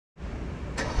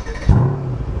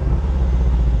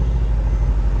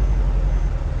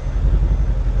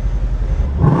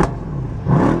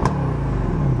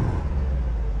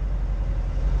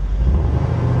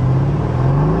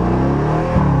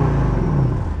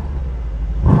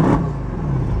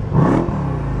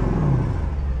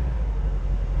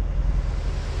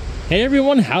Hey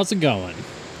everyone, how's it going?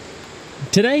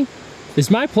 Today, it's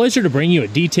my pleasure to bring you a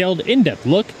detailed, in-depth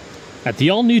look at the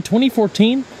all-new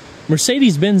 2014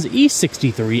 Mercedes-Benz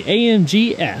E63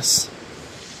 AMG S.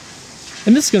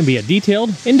 And this is going to be a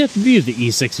detailed, in-depth view of the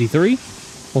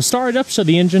E63. We'll start it up, show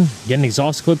the engine, get an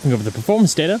exhaust clipping over the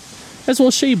performance data, as well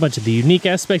as show you a bunch of the unique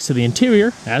aspects of the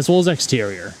interior as well as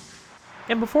exterior.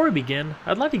 And before we begin,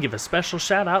 I'd like to give a special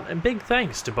shout out and big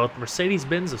thanks to both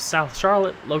Mercedes-Benz of South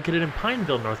Charlotte, located in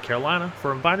Pineville, North Carolina,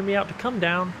 for inviting me out to come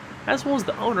down, as well as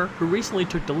the owner who recently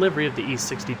took delivery of the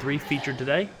E63 featured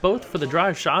today, both for the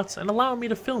drive shots and allowing me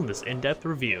to film this in-depth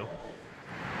review.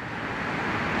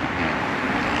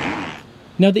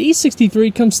 Now the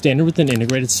E63 comes standard with an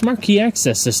integrated smart key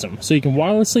access system, so you can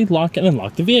wirelessly lock and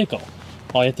unlock the vehicle.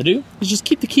 All you have to do is just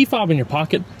keep the key fob in your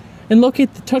pocket and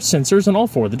locate the touch sensors on all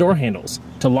four of the door handles.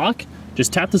 To lock,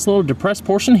 just tap this little depressed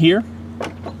portion here.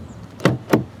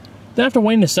 Then after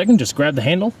waiting a second, just grab the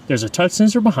handle. There's a touch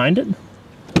sensor behind it, and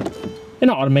it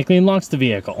automatically unlocks the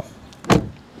vehicle.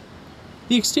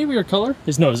 The exterior color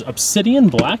is known as Obsidian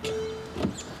Black,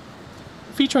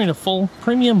 featuring a full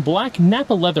premium black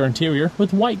Nappa leather interior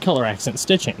with white color accent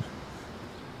stitching.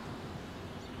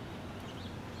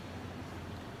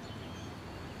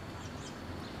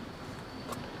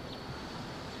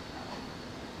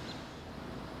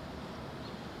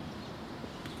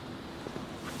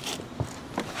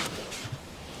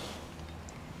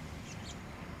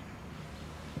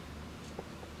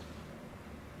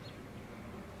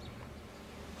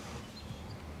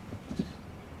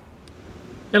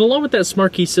 And along with that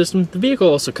smart key system, the vehicle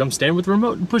also comes standard with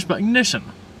remote and push button ignition.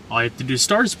 All you have to do to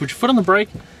start is put your foot on the brake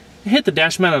and hit the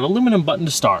dash mounted aluminum button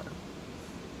to start.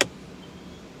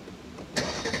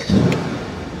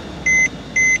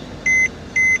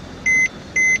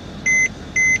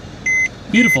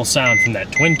 Beautiful sound from that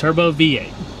twin turbo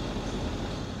V8.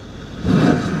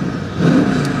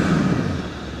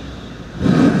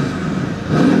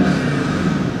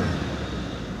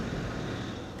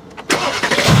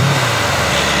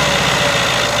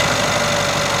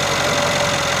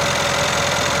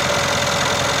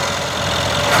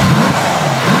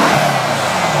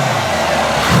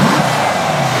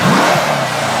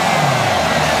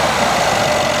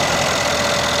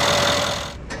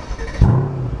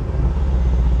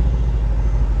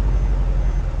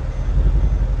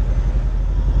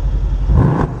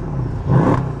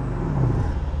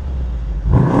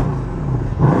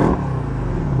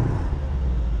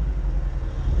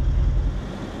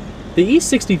 The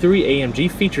E63 AMG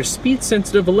features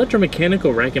speed-sensitive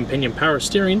electromechanical rack and pinion power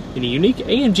steering and a unique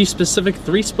AMG-specific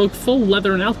 3-spoke full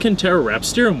leather and Alcantara wrap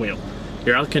steering wheel.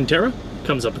 Your Alcantara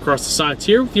comes up across the sides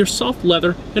here with your soft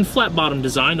leather and flat bottom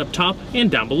design up top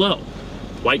and down below.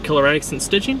 White color accent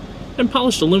stitching and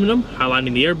polished aluminum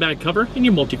highlighting the airbag cover and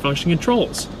your multifunction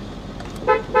controls.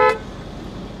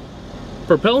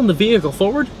 Propelling the vehicle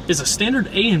forward is a standard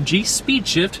AMG speed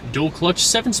shift, dual clutch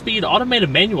 7-speed automated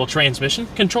manual transmission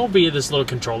controlled via this little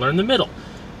controller in the middle.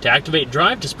 To activate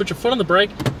drive, just put your foot on the brake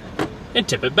and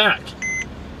tip it back.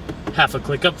 Half a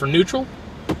click up for neutral,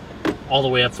 all the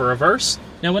way up for reverse.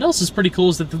 Now what else is pretty cool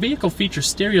is that the vehicle features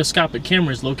stereoscopic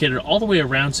cameras located all the way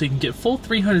around so you can get full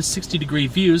 360-degree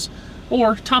views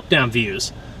or top-down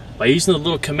views. By using the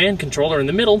little command controller in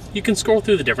the middle, you can scroll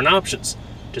through the different options.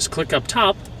 Just click up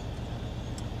top.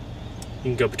 You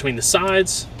can go between the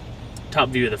sides, top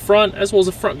view of the front, as well as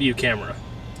a front view camera.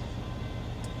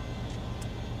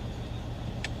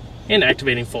 And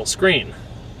activating full screen.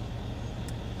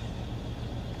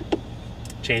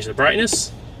 Change the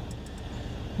brightness.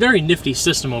 Very nifty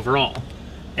system overall.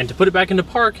 And to put it back into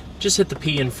park, just hit the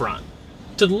P in front.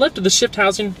 To the left of the shift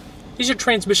housing is your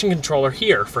transmission controller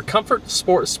here for Comfort,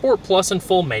 Sport, Sport Plus, and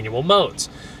full manual modes.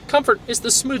 Comfort is the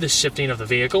smoothest shifting of the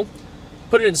vehicle.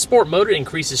 Put it in Sport mode, it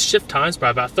increases shift times by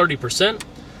about 30%.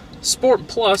 Sport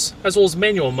Plus, as well as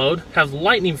manual mode, have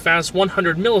lightning fast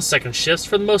 100 millisecond shifts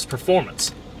for the most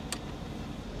performance.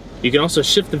 You can also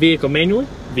shift the vehicle manually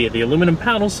via the aluminum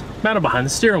paddles mounted behind the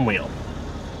steering wheel.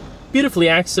 Beautifully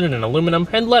accented in aluminum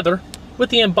and leather with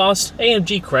the embossed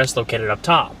AMG crest located up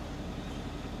top.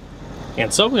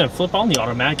 And so we're going to flip on the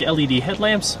automatic LED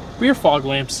headlamps, rear fog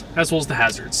lamps, as well as the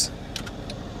hazards.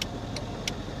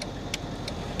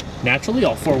 Naturally,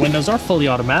 all four windows are fully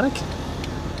automatic.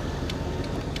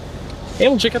 And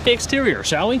we'll check out the exterior,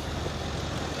 shall we?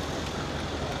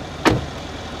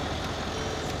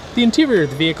 The interior of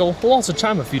the vehicle will also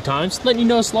chime a few times, letting you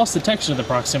know it's lost detection of the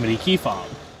proximity key fob.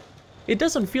 It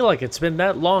doesn't feel like it's been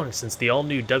that long since the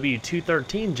all-new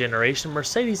W213 generation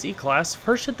Mercedes E-Class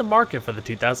first hit the market for the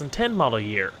 2010 model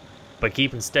year, but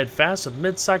keeping steadfast with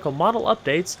mid-cycle model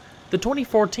updates, The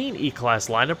 2014 E-Class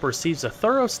lineup receives a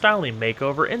thorough styling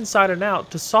makeover inside and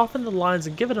out to soften the lines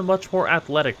and give it a much more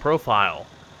athletic profile.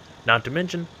 Not to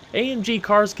mention, AMG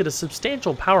cars get a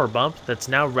substantial power bump that's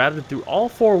now routed through all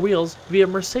four wheels via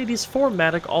Mercedes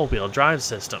 4Matic all-wheel drive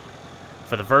system.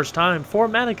 For the first time,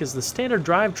 4Matic is the standard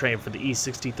drivetrain for the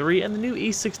E63 and the new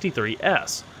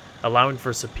E63S, allowing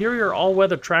for superior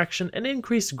all-weather traction and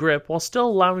increased grip while still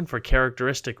allowing for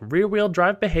characteristic rear-wheel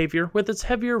drive behavior with its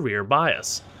heavier rear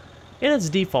bias. In its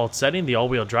default setting, the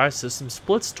all-wheel drive system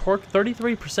splits torque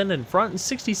 33% in front and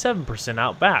 67%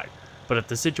 out back, but if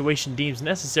the situation deems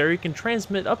necessary, it can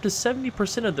transmit up to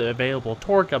 70% of the available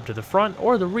torque up to the front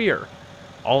or the rear.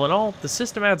 All in all, the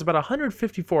system adds about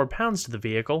 154 pounds to the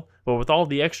vehicle, but with all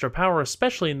the extra power,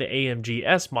 especially in the AMG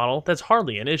S model, that's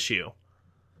hardly an issue.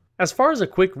 As far as a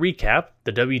quick recap,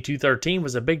 the W213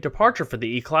 was a big departure for the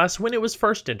E-Class when it was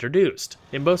first introduced,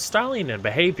 in both styling and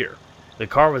behavior. The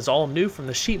car was all new from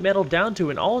the sheet metal down to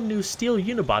an all-new steel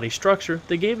unibody structure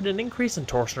that gave it an increase in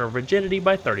torsional rigidity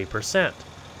by 30%.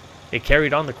 It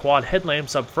carried on the quad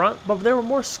headlamps up front, but they were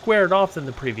more squared off than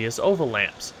the previous oval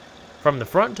lamps. From the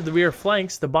front to the rear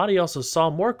flanks, the body also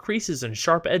saw more creases and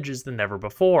sharp edges than ever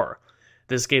before.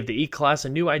 This gave the E-Class a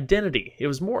new identity. It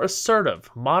was more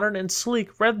assertive, modern, and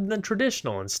sleek rather than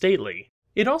traditional and stately.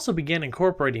 It also began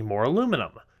incorporating more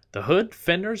aluminum. The hood,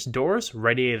 fenders, doors,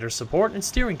 radiator support, and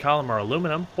steering column are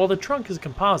aluminum, while the trunk is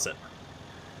composite.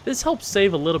 This helps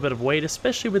save a little bit of weight,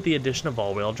 especially with the addition of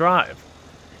all-wheel drive.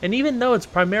 And even though it's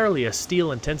primarily a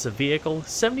steel-intensive vehicle,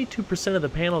 72% of the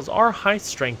panels are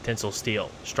high-strength tensile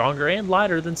steel, stronger and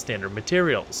lighter than standard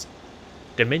materials.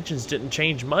 Dimensions didn't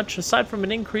change much aside from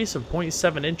an increase of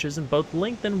 0.7 inches in both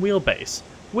length and wheelbase.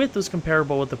 Width was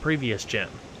comparable with the previous gen.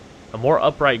 A more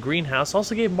upright greenhouse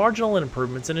also gave marginal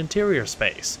improvements in interior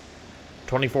space.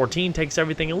 2014 takes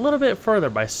everything a little bit further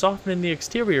by softening the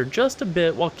exterior just a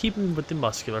bit while keeping with the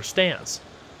muscular stance.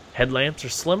 Headlamps are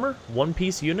slimmer,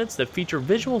 one-piece units that feature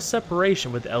visual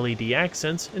separation with LED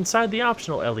accents inside the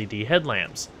optional LED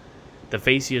headlamps. The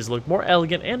fascias look more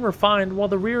elegant and refined, while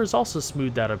the rear is also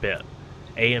smoothed out a bit.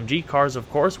 AMG cars, of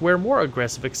course, wear more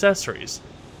aggressive accessories.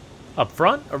 Up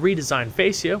front, a redesigned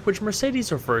fascia, which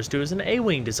Mercedes refers to as an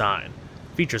A-wing design,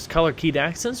 features color-keyed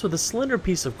accents with a slender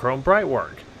piece of chrome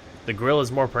brightwork. The grille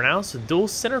is more pronounced with dual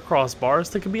center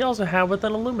crossbars that can be also had with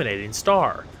an illuminating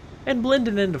star, and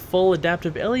blended into full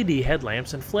adaptive LED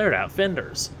headlamps and flared-out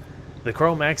fenders. The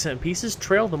chrome accent pieces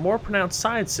trail the more pronounced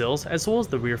side sills as well as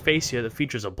the rear fascia that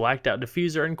features a blacked-out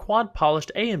diffuser and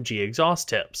quad-polished AMG exhaust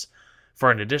tips. For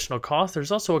an additional cost,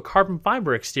 there's also a carbon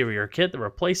fiber exterior kit that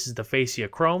replaces the fascia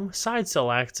chrome, side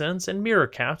sill accents, and mirror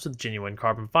caps with genuine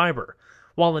carbon fiber,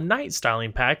 while the night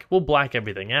styling pack will black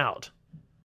everything out.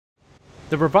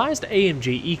 The revised AMG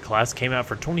E-Class came out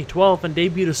for 2012 and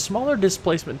debuted a smaller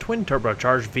displacement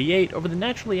twin-turbocharged V8 over the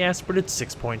naturally aspirated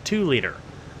 6.2-liter.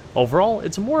 Overall,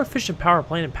 it's a more efficient power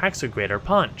plant and packs a greater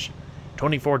punch.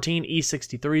 2014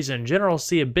 E63s in general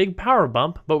see a big power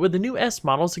bump, but with the new S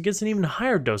models it gets an even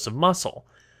higher dose of muscle.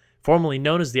 Formerly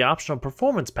known as the optional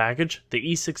performance package, the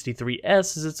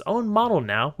E63S is its own model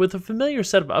now with a familiar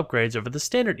set of upgrades over the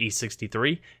standard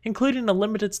E63, including a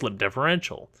limited slip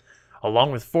differential.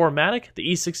 Along with 4Matic,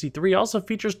 the E63 also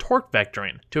features torque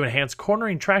vectoring to enhance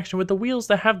cornering traction with the wheels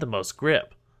that have the most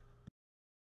grip.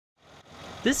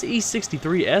 This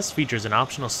E63S features an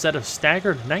optional set of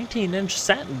staggered 19-inch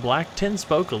satin black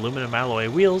 10-spoke aluminum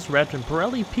alloy wheels wrapped in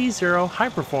Pirelli P0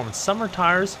 high-performance summer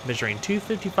tires measuring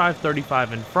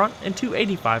 255/35 in front and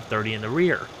 285/30 in the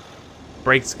rear.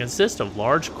 Brakes consist of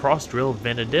large cross-drilled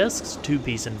vented discs,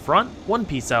 2-piece in front,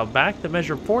 1-piece out back that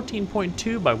measure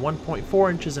 14.2 by 1.4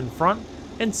 inches in front,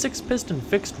 and 6-piston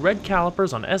fixed red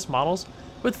calipers on S models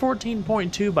with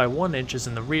 14.2 by 1 inches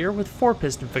in the rear with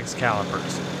 4-piston fixed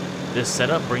calipers. This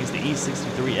setup brings the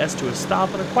E63S to a stop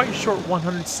at a quite short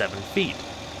 107 feet.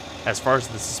 As far as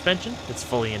the suspension, it's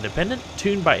fully independent,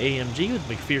 tuned by AMG with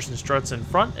McPherson struts in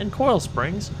front and coil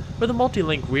springs, with a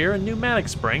multi-link rear and pneumatic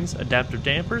springs, adaptive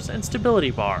dampers, and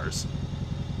stability bars.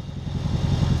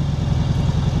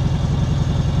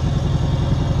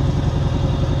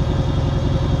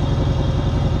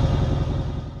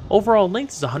 Overall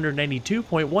length is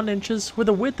 192.1 inches, with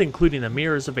a width including the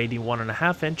mirrors of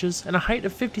 81.5 inches and a height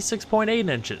of 56.8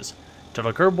 inches.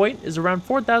 Total curb weight is around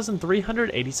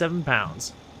 4,387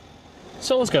 pounds.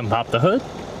 So let's go and pop the hood.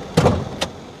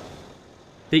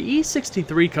 The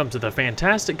E63 comes with a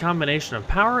fantastic combination of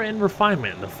power and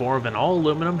refinement in the form of an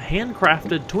all-aluminum,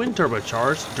 handcrafted,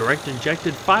 twin-turbocharged,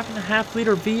 direct-injected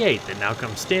 5.5-liter V8 that now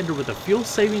comes standard with a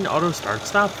fuel-saving auto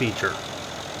start-stop feature.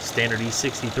 Standard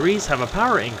E63s have a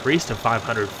power increase to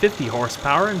 550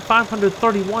 horsepower and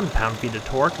 531 pound-feet of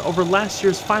torque over last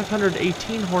year's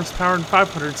 518 horsepower and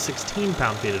 516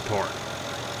 pound-feet of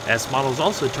torque. S models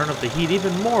also turn up the heat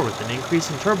even more with an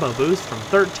increase in turbo boost from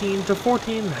 13 to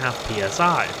 14.5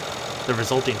 psi. The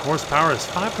resulting horsepower is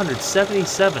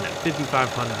 577 at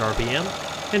 5,500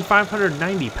 RPM and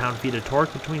 590 pound-feet of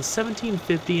torque between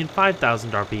 1,750 and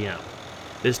 5,000 RPM.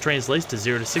 This translates to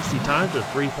 0 to 60 times of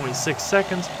 3.6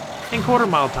 seconds and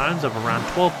quarter-mile times of around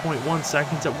 12.1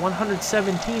 seconds at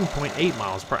 117.8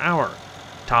 miles per hour.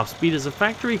 Top speed is a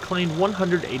factory-claimed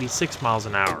 186 miles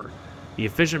an hour. The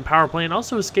efficient power plant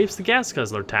also escapes the gas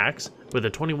guzzler tax. With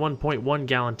a 21.1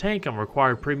 gallon tank on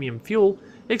required premium fuel,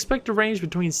 expect to range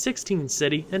between 16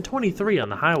 city and 23 on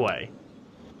the highway.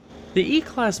 The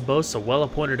E-Class boasts a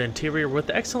well-appointed interior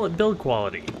with excellent build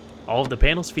quality. All of the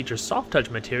panels feature soft-touch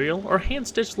material or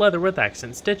hand-stitched leather with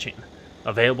accent stitching.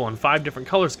 Available in 5 different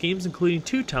color schemes including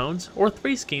 2 tones or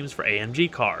 3 schemes for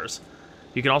AMG cars.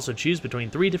 You can also choose between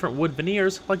 3 different wood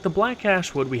veneers like the black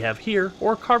ash wood we have here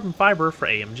or carbon fiber for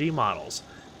AMG models.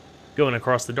 Going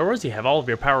across the doors, you have all of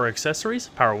your power accessories,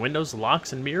 power windows,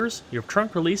 locks, and mirrors. Your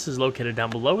trunk release is located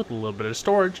down below with a little bit of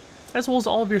storage, as well as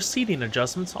all of your seating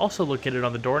adjustments also located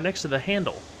on the door next to the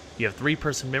handle. You have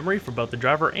 3-person memory for both the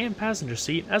driver and passenger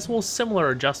seat, as well as similar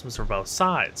adjustments for both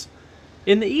sides.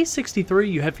 In the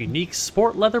E63, you have unique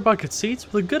sport leather bucket seats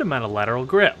with a good amount of lateral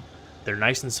grip. They're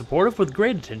nice and supportive with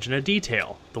great attention to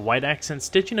detail. The white accent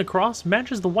stitching across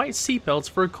matches the white seat belts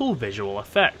for a cool visual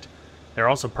effect. They're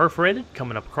also perforated,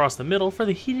 coming up across the middle for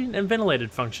the heating and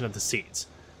ventilated function of the seats.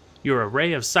 Your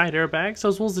array of side airbags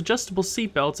as well as adjustable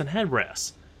seat belts and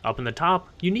headrests. Up in the top,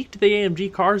 unique to the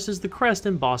AMG cars is the crest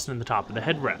embossed in the top of the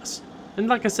headrest. And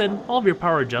like I said, all of your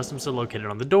power adjustments are located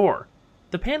on the door.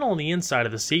 The panel on the inside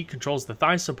of the seat controls the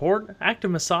thigh support,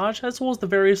 active massage, as well as the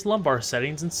various lumbar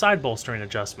settings and side bolstering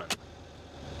adjustment.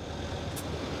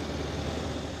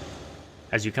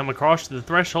 As you come across to the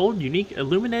threshold, unique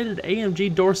illuminated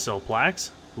AMG door sill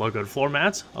plaques, logoed floor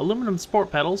mats, aluminum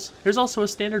sport pedals. There's also a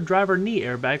standard driver knee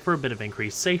airbag for a bit of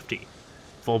increased safety.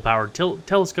 Full power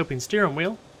telescoping steering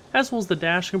wheel, as well as the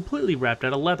dash completely wrapped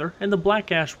out of leather and the black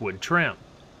ash wood trim.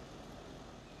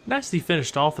 Nicely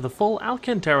finished off with a full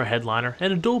Alcantara headliner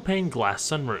and a dual pane glass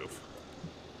sunroof.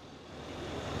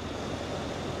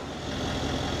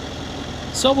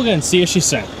 So we're going to see how she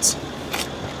sounds.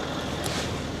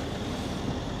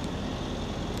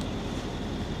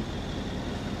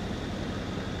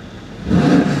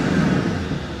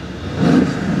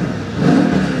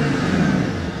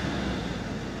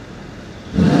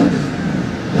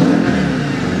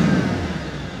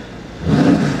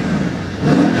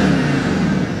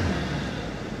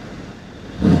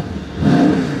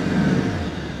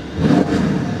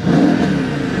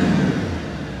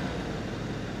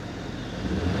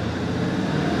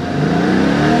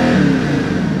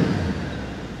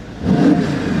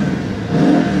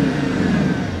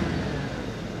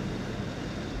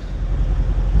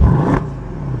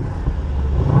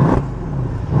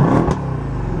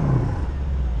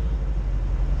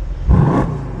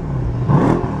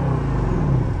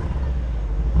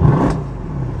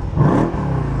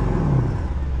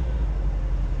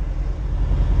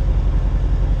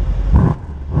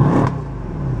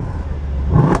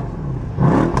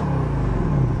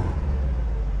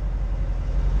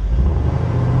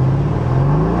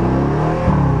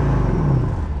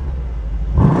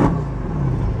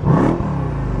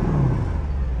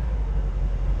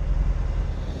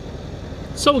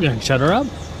 So we're going to shut her up.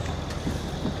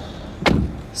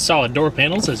 Solid door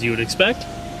panels as you would expect.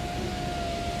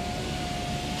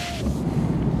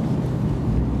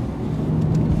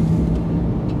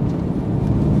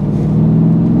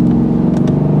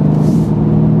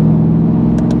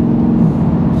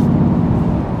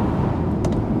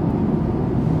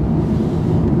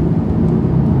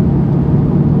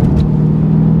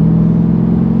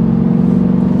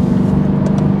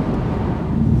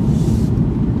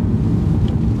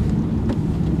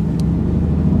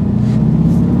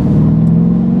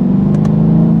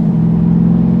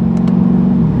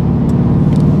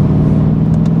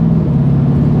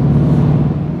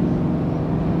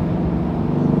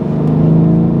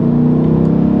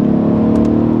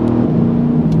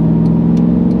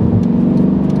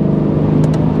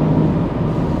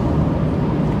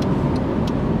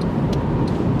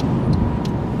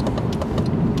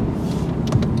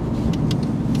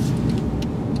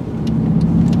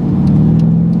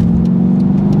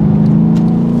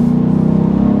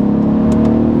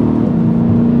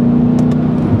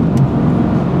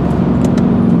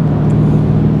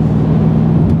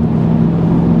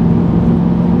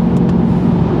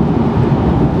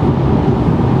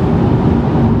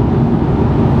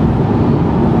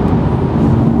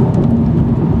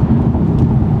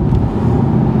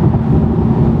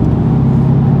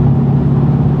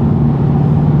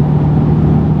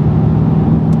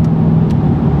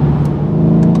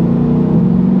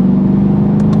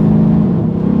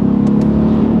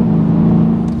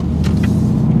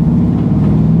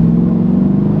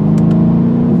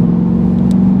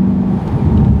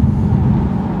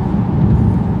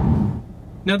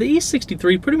 the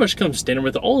E63 pretty much comes standard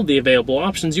with all of the available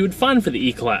options you would find for the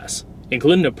E-Class,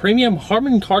 including a premium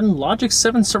Harman Kardon Logic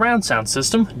 7 surround sound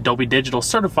system, Dolby Digital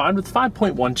certified with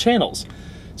 5.1 channels.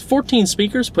 It's 14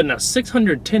 speakers putting out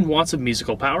 610 watts of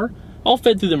musical power, all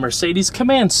fed through the Mercedes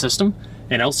command system,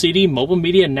 an LCD mobile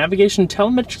media navigation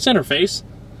telemetrics interface,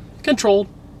 controlled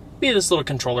via this little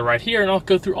controller right here, and I'll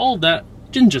go through all of that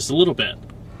in just a little bit.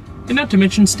 And not to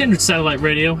mention standard satellite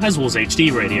radio as well as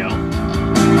HD radio.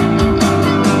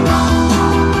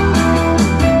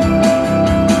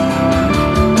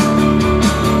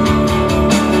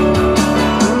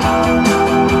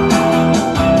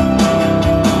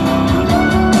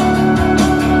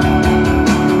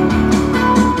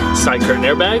 Side curtain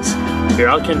airbags, your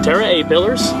Alcantara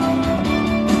A-pillars,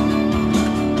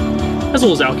 as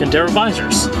well as Alcantara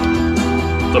visors.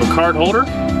 Little card holder,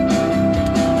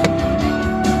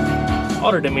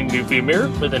 auto-dimming view mirror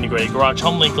with integrated garage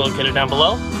home link located down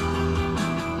below.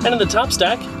 And in the top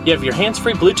stack, you have your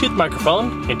hands-free Bluetooth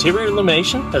microphone, interior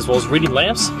illumination, as well as reading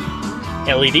lamps,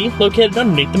 LED located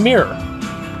underneath the mirror.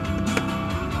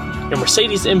 Your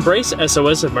Mercedes Embrace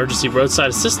SOS emergency roadside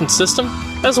assistance system,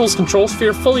 as well as controls for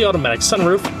your fully automatic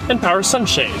sunroof and power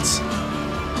sunshades.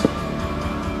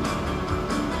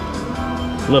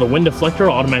 Little wind deflector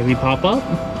will automatically pop up.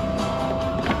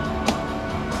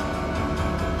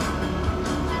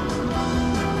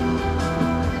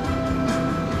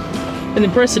 And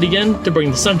then press it again to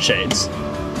bring the sunshades.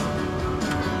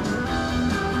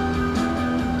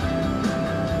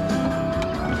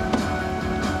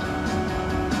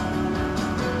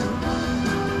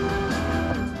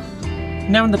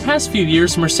 Now in the past few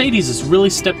years, Mercedes has really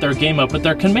stepped their game up with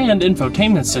their command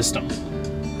infotainment system.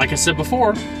 Like I said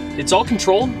before, it's all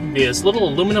controlled via this little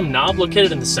aluminum knob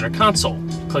located in the center console.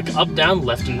 Click up, down,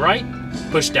 left, and right,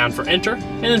 push down for enter,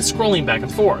 and then scrolling back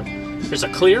and forth. There's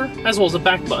a clear as well as a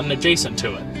back button adjacent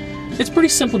to it. It's pretty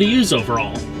simple to use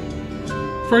overall.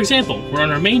 For example, we're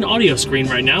on our main audio screen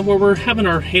right now where we're having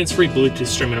our hands-free Bluetooth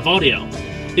streaming of audio.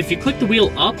 If you click the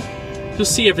wheel up, you'll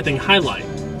see everything highlight,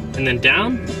 and then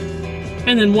down,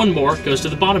 and then one more goes to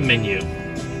the bottom menu.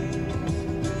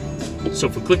 So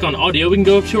if we click on audio, we can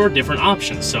go up to our different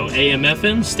options. So AM,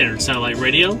 FM, standard satellite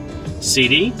radio,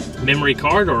 CD, memory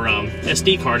card or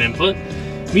SD card input.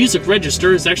 Music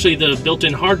register is actually the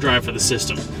built-in hard drive for the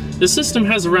system. The system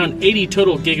has around 80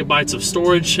 total gigabytes of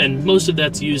storage, and most of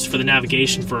that's used for the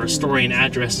navigation for storing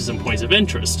addresses and points of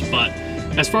interest. But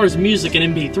as far as music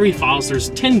and MP3 files, there's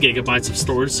 10 gigabytes of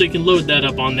storage, so you can load that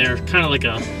up on there, kind of like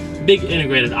a big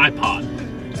integrated iPod.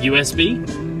 USB,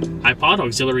 iPod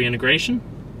auxiliary integration,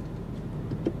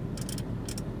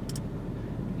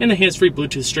 and the hands-free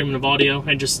Bluetooth streaming of audio,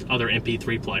 and just other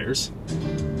MP3 players.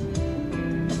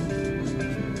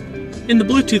 In the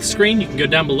Bluetooth screen, you can go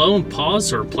down below and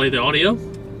pause or play the audio,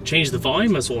 change the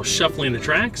volume as well as shuffling the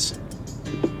tracks,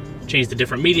 change the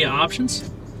different media options,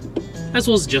 as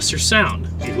well as adjust your sound,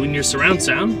 including your surround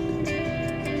sound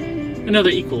and other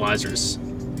equalizers.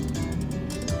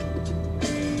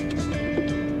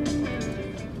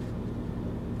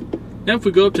 Now if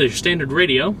we go up to your standard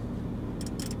radio,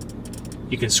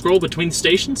 you can scroll between the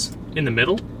stations in the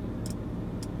middle,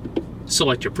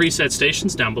 select your preset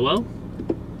stations down below,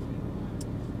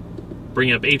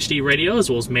 bring up HD radio as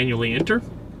well as manually enter,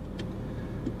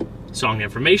 song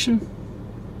information,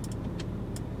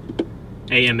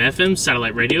 AM, FM,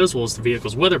 satellite radio as well as the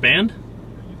vehicle's weather band.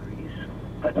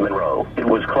 At Monroe, it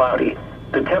was cloudy.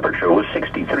 The temperature was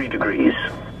 63 degrees.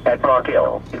 At Rock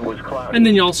Hill, it was cloudy. And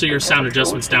then you also your sound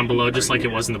adjustments down below, just like it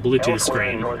was in the Bluetooth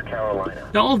screen.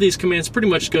 Now all of these commands pretty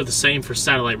much go the same for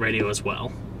satellite radio as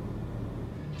well.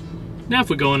 Now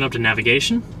if we go on up to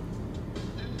navigation,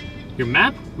 your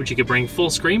map, which you can bring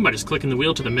full screen by just clicking the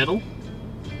wheel to the middle,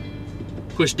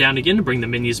 push down again to bring the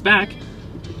menus back,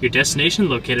 your destination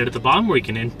located at the bottom where you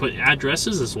can input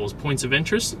addresses as well as points of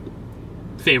interest,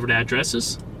 favorite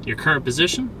addresses, your current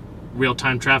position,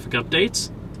 real-time traffic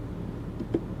updates.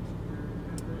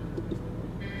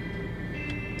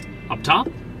 Up top,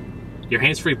 your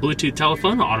hands-free Bluetooth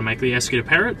telephone will automatically ask you to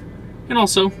pair it, and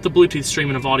also the Bluetooth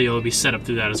streaming of audio will be set up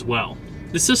through that as well.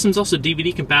 The system's also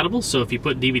DVD compatible, so if you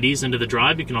put DVDs into the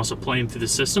drive, you can also play them through the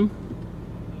system.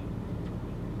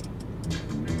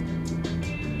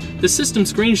 The system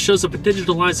screen shows up a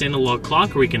digitalized analog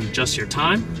clock where you can adjust your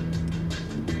time.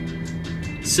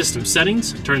 System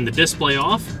settings, turn the display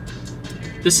off.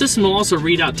 The system will also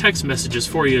read out text messages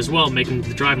for you as well, making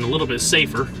the driving a little bit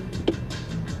safer.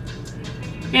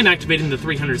 And activating the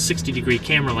 360-degree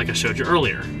camera like I showed you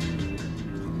earlier.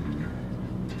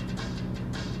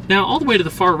 Now, all the way to the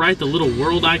far right, the little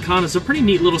world icon is a pretty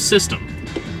neat little system.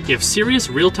 You have serious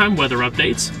real-time weather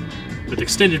updates, with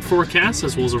extended forecasts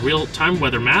as well as a real-time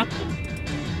weather map.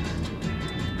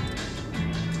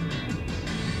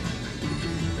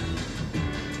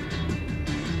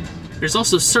 There's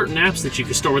also certain apps that you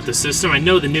can store with the system. I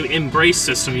know the new Embrace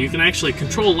system, you can actually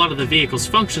control a lot of the vehicle's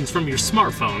functions from your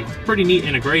smartphone. Pretty neat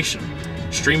integration.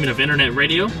 Streaming of internet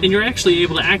radio, and you're actually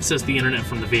able to access the internet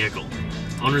from the vehicle.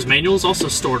 Owner's manual is also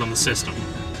stored on the system.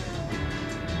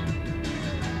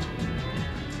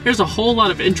 There's a whole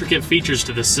lot of intricate features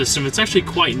to this system. It's actually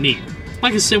quite neat.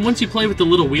 Like I said, once you play with the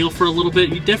little wheel for a little bit,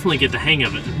 you definitely get the hang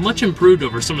of it. Much improved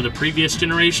over some of the previous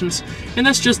generations, and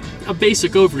that's just a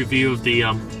basic overview of the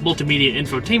multimedia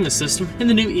infotainment system in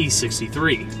the new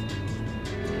E63.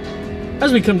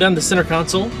 As we come down the center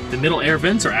console, the middle air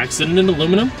vents are accented in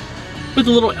aluminum with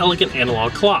a little elegant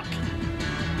analog clock.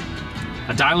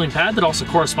 A dialing pad that also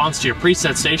corresponds to your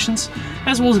preset stations,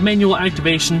 as well as manual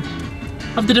activation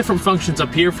of the different functions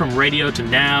up here from radio to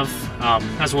nav,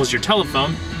 as well as your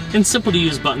telephone, and simple to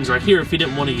use buttons right here if you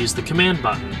didn't want to use the command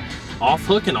button. Off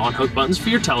hook and on hook buttons for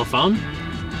your telephone,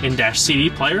 in-dash CD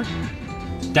player.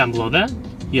 Down below that,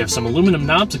 you have some aluminum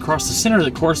knobs across the center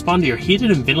that correspond to your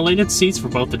heated and ventilated seats for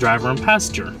both the driver and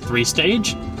passenger.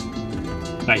 3-stage,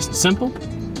 nice and simple.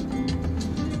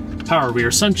 Power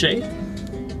rear sunshade.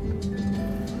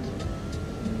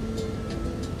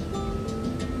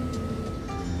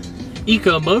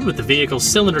 Eco mode with the vehicle's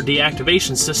cylinder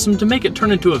deactivation system to make it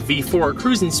turn into a V4 at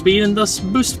cruising speed and thus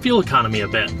boost fuel economy a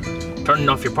bit. Turning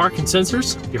off your parking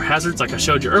sensors, your hazards like I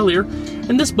showed you earlier,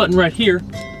 and this button right here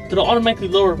that'll automatically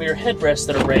lower your headrests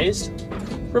that are raised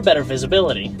for better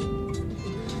visibility.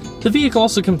 The vehicle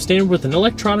also comes standard with an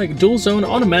electronic dual-zone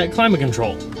automatic climate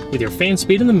control with your fan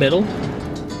speed in the middle,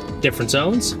 different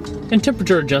zones, and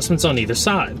temperature adjustments on either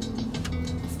side.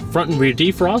 Front and rear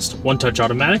defrost, one-touch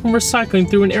automatic, and recycling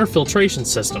through an air filtration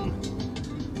system.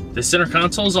 The center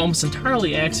console is almost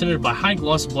entirely accented by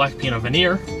high-gloss black piano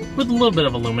veneer with a little bit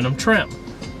of aluminum trim.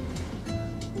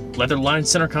 Leather-lined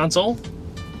center console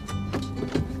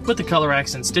with the color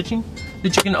accent stitching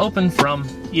that you can open from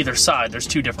either side. There's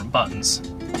two different buttons.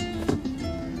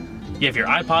 You have your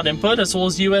iPod input as well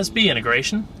as USB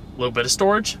integration, a little bit of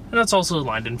storage, and it's also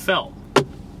lined in felt.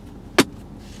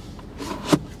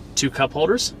 Two cup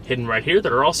holders hidden right here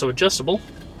that are also adjustable.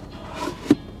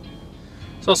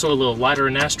 There's also a little lighter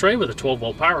and ashtray with a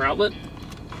 12-volt power outlet.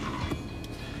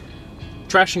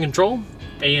 Traction control,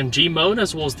 AMG mode,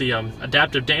 as well as the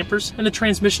adaptive dampers and the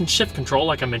transmission shift control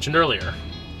like I mentioned earlier.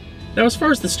 Now as far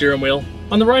as the steering wheel,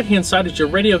 on the right hand side is your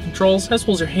radio controls as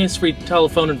well as your hands-free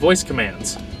telephone and voice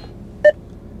commands.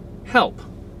 Help.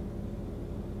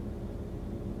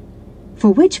 For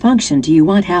which function do you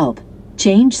want help?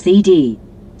 Change CD.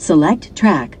 Select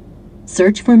track,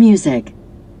 search for music,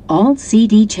 all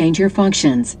CD changer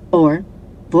functions, or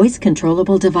voice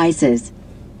controllable devices.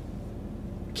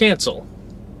 Cancel.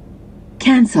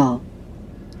 Cancel.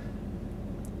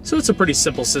 So it's a pretty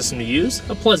simple system to use,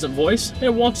 a pleasant voice, and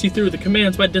it walks you through the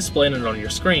commands by displaying it on your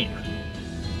screen.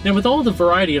 Now with all the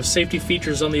variety of safety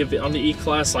features on the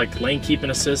E-Class like lane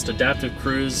keeping assist, adaptive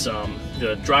cruise,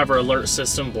 the driver alert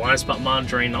system, blind spot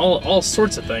monitoring, all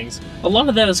sorts of things, a lot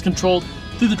of that is controlled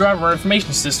through the driver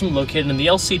information system located in the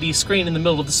LCD screen in the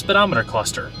middle of the speedometer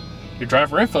cluster. Your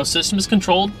driver info system is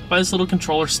controlled by this little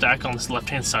controller stack on this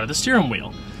left-hand side of the steering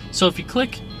wheel. So if you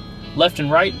click left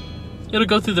and right, it'll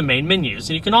go through the main menus,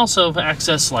 and you can also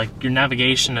access like your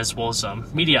navigation as well as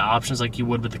media options like you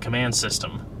would with the command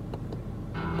system.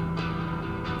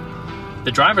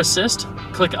 The driver assist,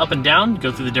 click up and down,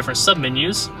 go through the different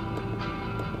sub-menus,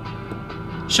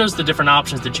 shows the different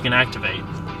options that you can activate.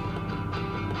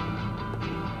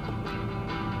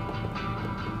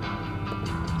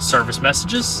 Service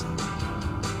messages,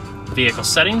 vehicle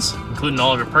settings, including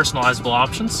all of your personalizable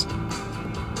options.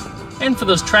 And for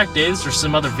those track days, there's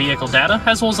some other vehicle data,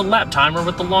 as well as a lap timer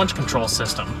with the launch control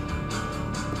system.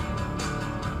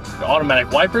 Your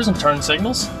automatic wipers and turn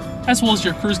signals, as well as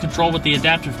your cruise control with the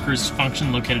adaptive cruise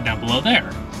function located down below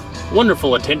there.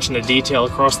 Wonderful attention to detail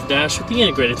across the dash with the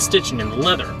integrated stitching in the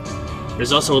leather.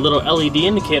 There's also a little LED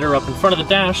indicator up in front of the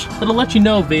dash that'll let you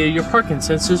know via your parking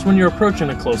sensors when you're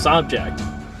approaching a close object.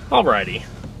 Alrighty.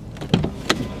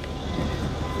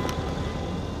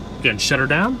 Go ahead and shut her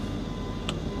down.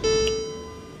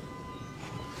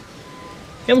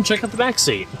 And we'll check out the back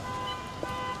seat.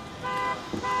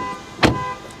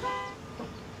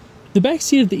 The back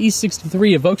seat of the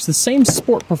E63 evokes the same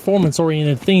sport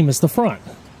performance-oriented theme as the front.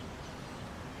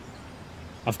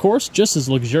 Of course, just as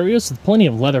luxurious with plenty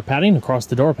of leather padding across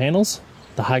the door panels,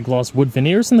 the high-gloss wood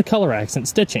veneers, and the color accent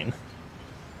stitching.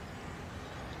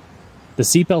 The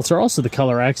seatbelts are also the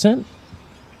color accent,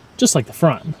 just like the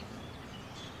front.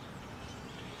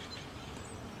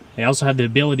 They also have the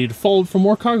ability to fold for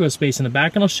more cargo space in the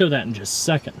back, and I'll show that in just a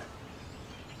second.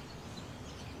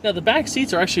 Now the back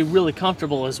seats are actually really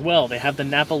comfortable as well. They have the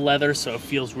Nappa leather, so it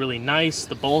feels really nice.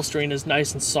 The bolstering is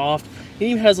nice and soft. It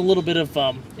even has a little bit of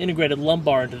integrated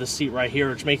lumbar into the seat right here,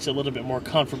 which makes it a little bit more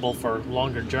comfortable for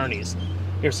longer journeys.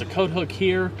 Here's the coat hook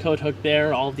here, coat hook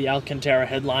there, all of the Alcantara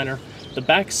headliner. The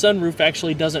back sunroof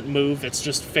actually doesn't move, it's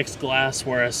just fixed glass,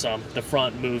 whereas the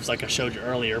front moves like I showed you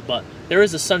earlier. But there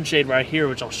is a sunshade right here,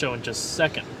 which I'll show in just a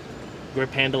second. Grip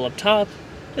handle up top,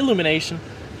 illumination,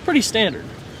 pretty standard.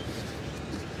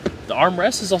 The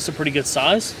armrest is also pretty good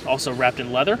size, also wrapped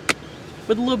in leather,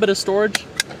 with a little bit of storage,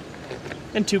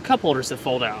 and 2 cup holders that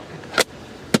fold out.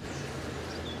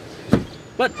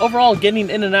 But overall, getting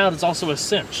in and out is also a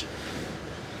cinch.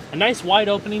 A nice wide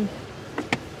opening,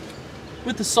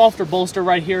 with the softer bolster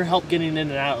right here, help getting in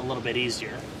and out a little bit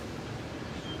easier.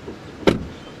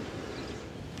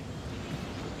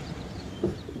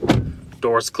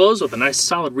 Doors close with a nice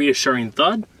solid reassuring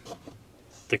thud.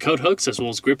 The coat hooks as well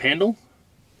as grip handle.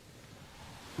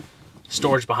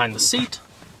 Storage behind the seat.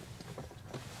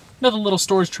 Another little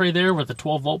storage tray there with a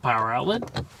 12-volt power outlet.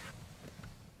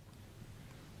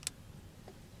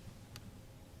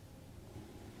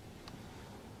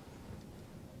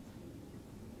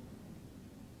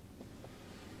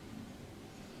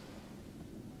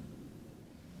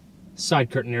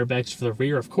 Side curtain airbags for the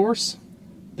rear, of course.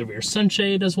 The rear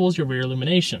sunshade as well as your rear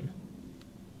illumination.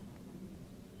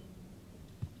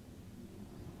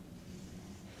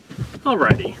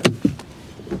 Alrighty.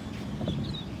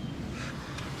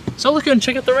 So let's go and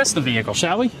check out the rest of the vehicle,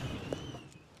 shall we?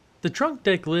 The trunk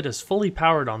deck lid is fully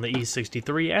powered on the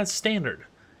E63 as standard.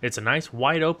 It's a nice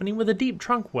wide opening with a deep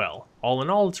trunk well. All in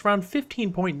all, it's around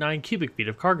 15.9 cubic feet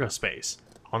of cargo space.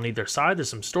 On either side, there's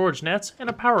some storage nets and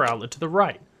a power outlet to the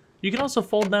right. You can also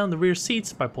fold down the rear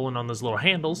seats by pulling on those little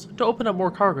handles to open up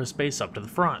more cargo space up to the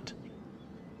front.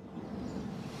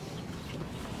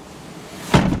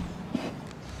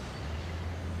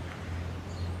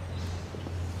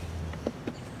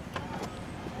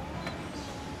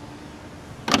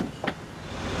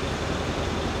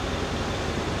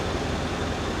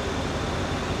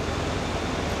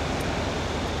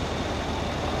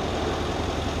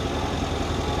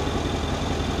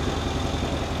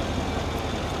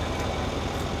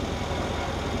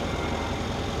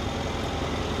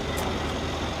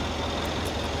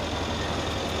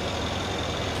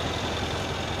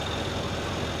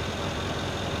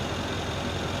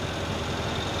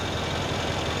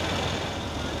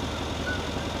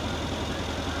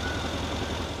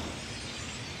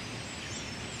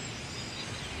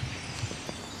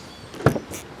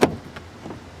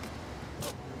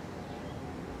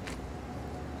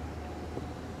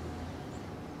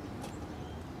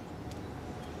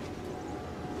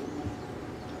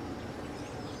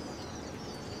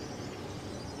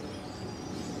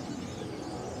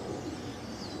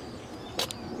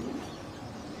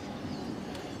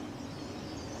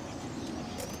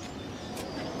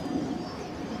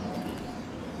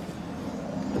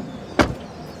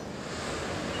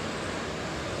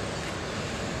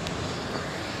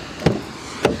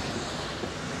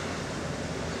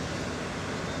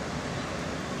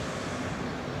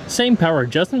 Same power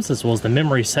adjustments as well as the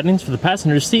memory settings for the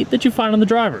passenger seat that you find on the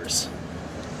driver's.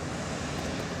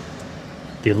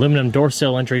 The aluminum door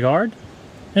sill entry guard,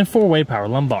 and 4-way power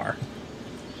lumbar.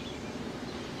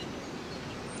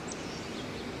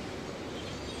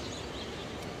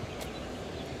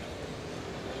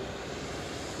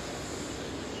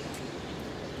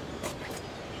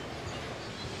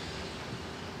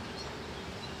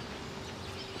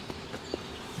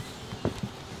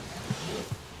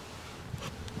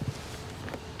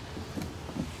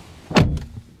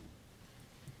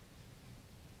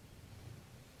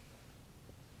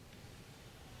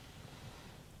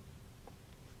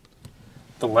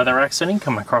 The leather accenting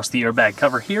coming across the airbag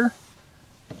cover here.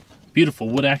 Beautiful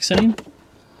wood accenting.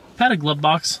 Padded glove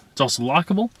box. It's also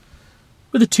lockable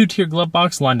with a 2-tier glove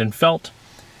box lined in felt.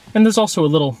 And there's also a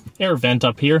little air vent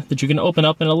up here that you can open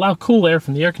up and allow cool air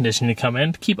from the air conditioning to come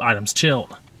in to keep items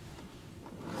chilled.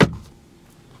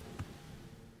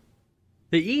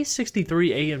 The E63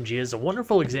 AMG is a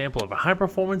wonderful example of a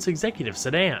high-performance executive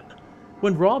sedan,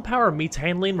 when raw power meets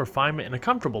handling refinement in a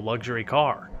comfortable luxury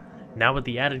car. Now with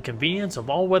the added convenience of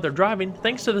all-weather driving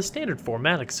thanks to the standard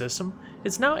 4Matic system,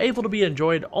 it's now able to be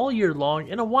enjoyed all year long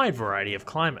in a wide variety of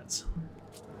climates.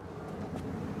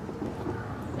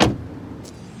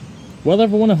 Well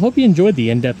everyone, I hope you enjoyed the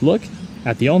in-depth look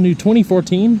at the all-new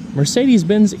 2014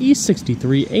 Mercedes-Benz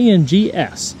E63 AMG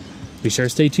S. Be sure to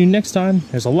stay tuned next time,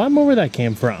 there's a lot more where that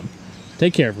came from.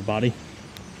 Take care everybody.